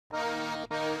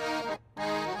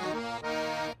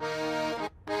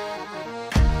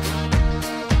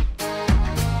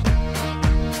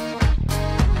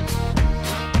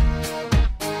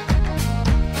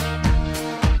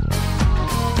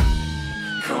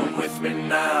Come with me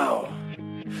now.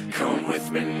 Come with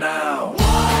me now.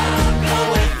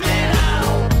 Come with me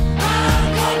now.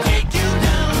 I'm gonna take you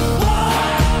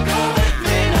down. Come with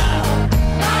me now.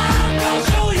 I'm gonna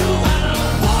show you how.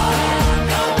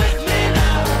 Come with me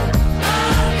now.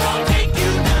 I'm gonna take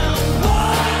you down.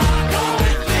 Come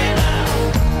with me now.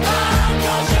 I'm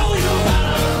gonna show you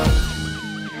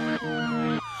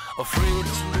how. Afraid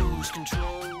to lose control.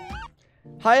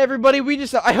 Hi everybody,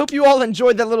 I hope you all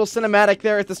enjoyed that little cinematic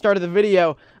there at the start of the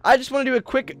video. I just want to do a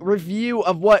quick review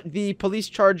of what the police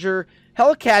Charger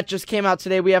Hellcat just came out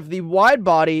today. We have the wide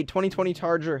body 2020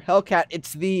 Charger Hellcat.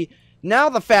 It's now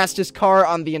the fastest car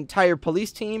on the entire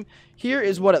police team. Here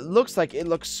is what it looks like. It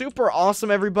looks super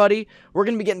awesome, everybody. We're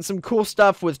going to be getting some cool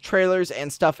stuff with trailers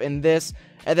and stuff in this.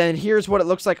 And then here's what it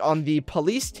looks like on the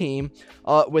police team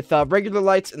with regular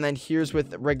lights. And then here's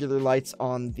with regular lights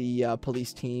on the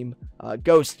police team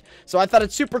Ghost. So I thought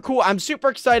it's super cool. I'm super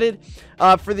excited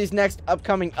for these next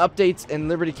upcoming updates in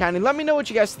Liberty County. Let me know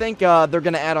what you guys think they're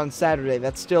going to add on Saturday.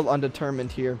 That's still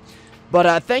undetermined here.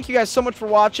 But thank you guys so much for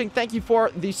watching. Thank you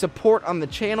for the support on the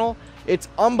channel. It's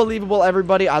unbelievable,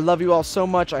 everybody. I love you all so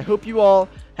much. I hope you all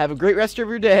have a great rest of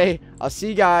your day. I'll see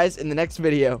you guys in the next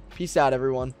video. Peace out,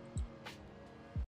 everyone.